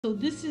So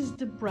this is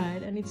the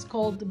bread, and it's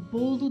called the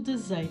bolo de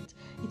azeite.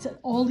 It's an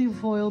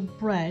olive oil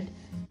bread,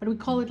 but we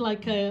call it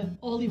like a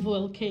olive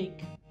oil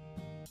cake.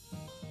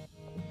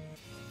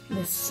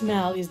 The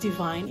smell is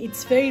divine.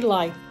 It's very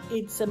light.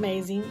 It's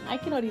amazing. I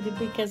cannot eat it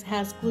because it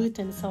has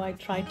gluten, so I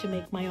tried to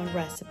make my own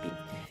recipe.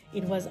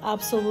 It was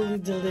absolutely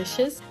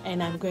delicious,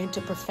 and I'm going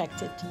to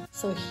perfect it.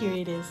 So here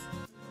it is.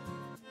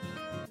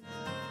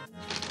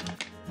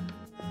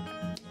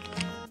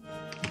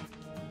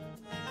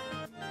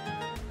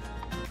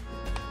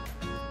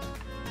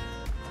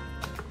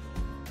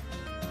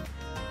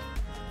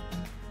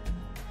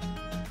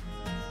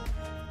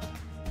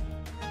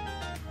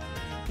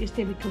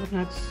 Este é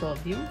bicarbonato de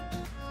sódio.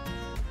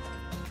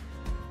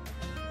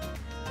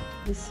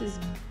 This is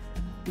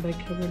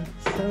bicarbonate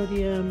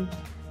sodium.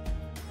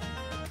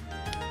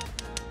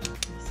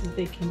 This is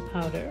baking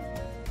powder.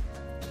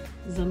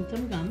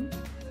 Zumtum gum.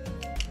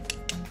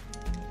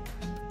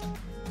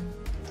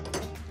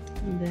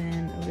 And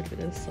then a little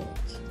bit of salt.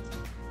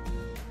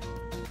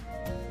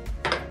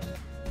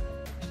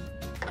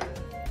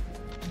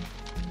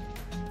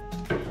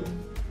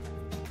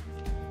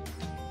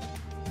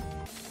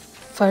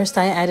 First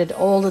I added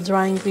all the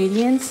dry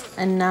ingredients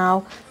and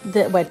now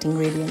the wet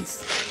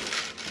ingredients.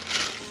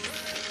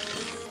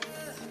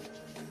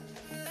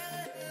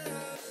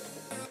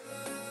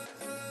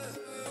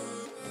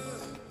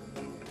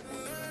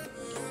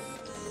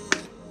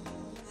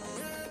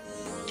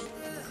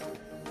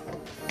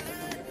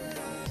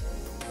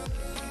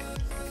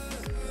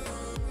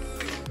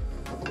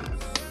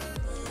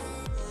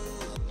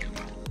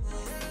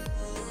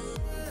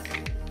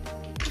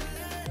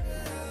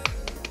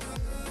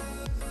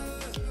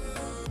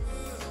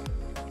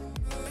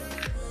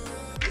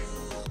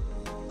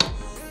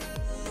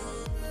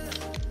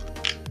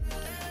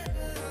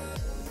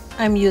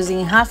 I'm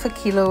using half a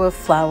kilo of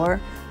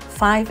flour,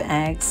 5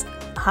 eggs,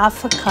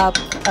 half a cup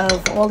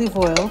of olive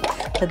oil,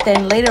 but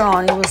then later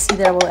on you will see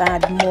that I will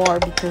add more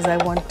because I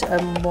want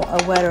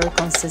a wetter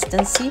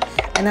consistency,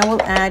 and I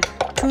will add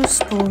 2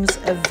 spoons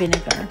of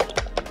vinegar.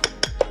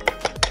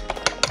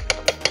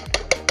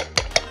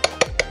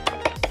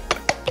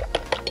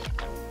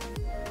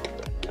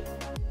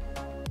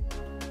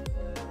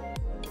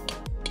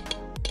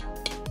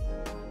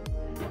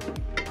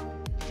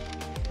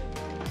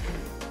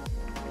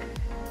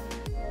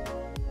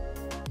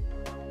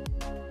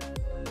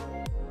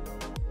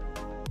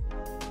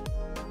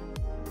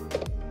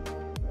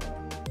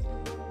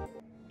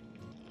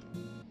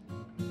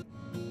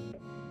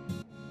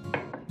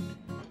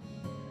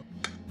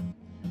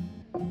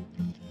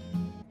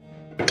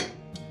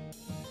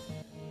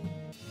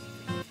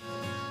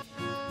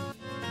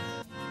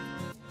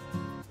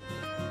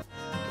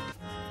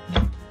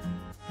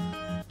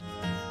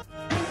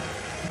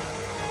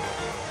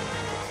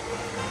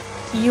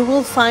 You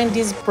will find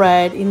this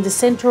bread in the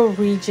central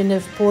region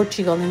of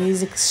Portugal, and it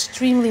is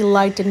extremely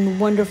light and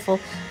wonderful.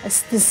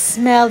 The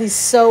smell is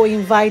so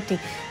inviting.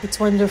 It's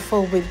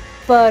wonderful with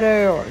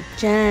butter or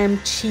jam,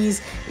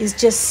 cheese. It's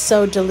just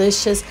so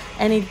delicious,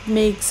 and it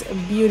makes a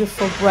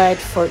beautiful bread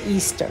for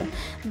Easter.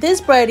 This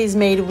bread is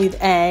made with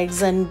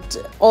eggs and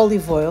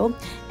olive oil,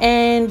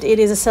 and it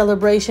is a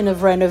celebration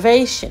of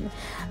renovation.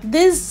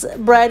 This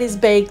bread is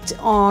baked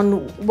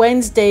on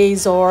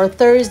Wednesdays or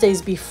Thursdays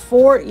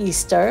before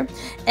Easter,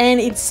 and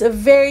it's a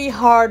very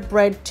hard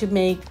bread to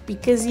make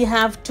because you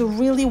have to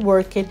really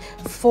work it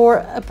for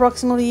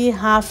approximately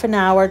half an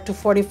hour to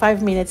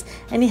 45 minutes,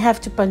 and you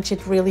have to punch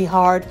it really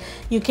hard.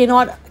 You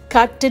cannot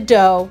cut the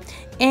dough,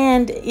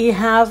 and you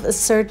have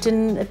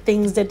certain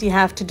things that you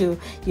have to do.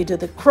 You do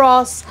the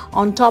cross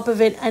on top of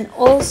it, and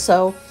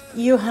also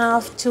you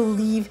have to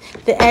leave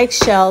the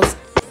eggshells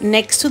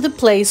next to the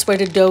place where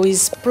the dough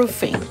is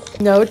proofing.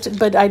 Note,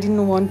 but I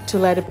didn't want to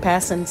let it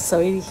pass, and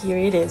so here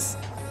it is.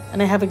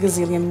 And I have a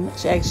gazillion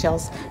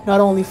eggshells,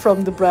 not only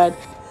from the bread.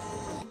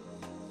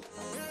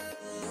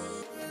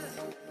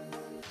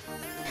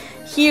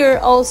 Here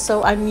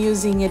also I'm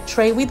using a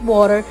tray with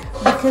water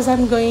because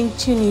I'm going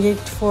to need it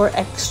for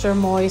extra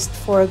moist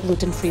for a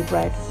gluten-free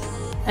bread.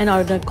 And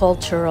on a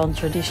cultural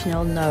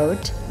traditional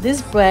note,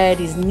 this bread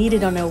is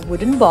kneaded on a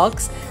wooden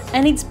box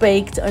and it's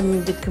baked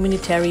on the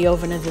community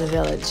oven of the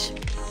village.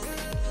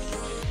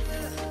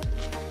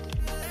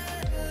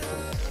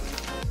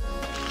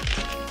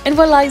 And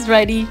voila, it's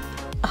ready.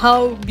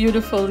 How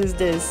beautiful is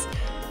this?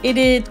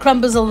 It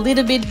crumbles a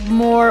little bit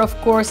more, of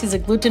course. It's a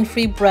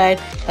gluten-free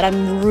bread, but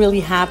I'm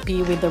really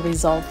happy with the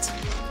result.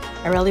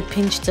 I really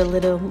pinched a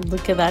little.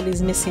 Look at that,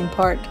 is missing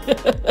part.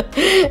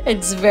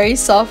 It's very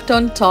soft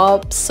on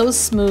top, so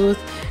smooth,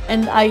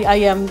 and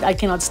I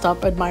cannot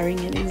stop admiring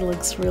it. It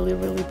looks really,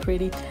 really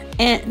pretty.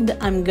 And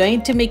I'm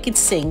going to make it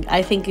sing.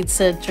 I think it's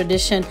a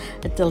tradition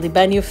at the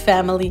Libanio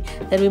family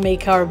that we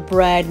make our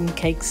bread and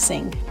cake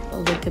sing.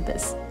 Look at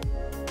this.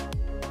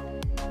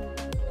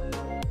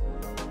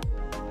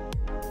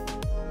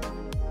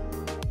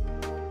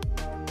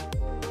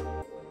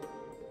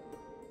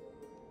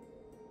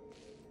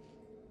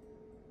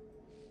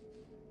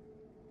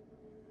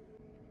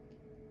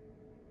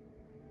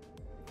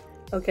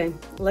 Okay,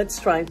 let's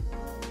try.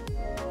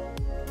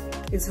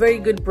 It's very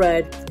good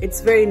bread.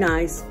 It's very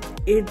nice.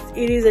 It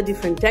is a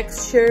different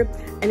texture,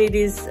 and it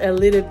is a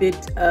little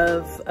bit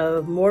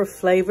of more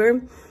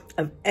flavor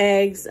of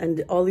eggs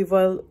and olive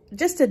oil,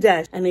 just a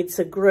dash. And it's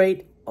a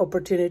great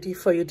opportunity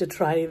for you to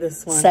try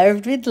this one.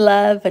 Served with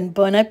love and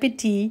bon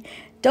appetit.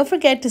 Don't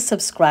forget to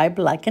subscribe,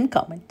 like, and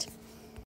comment.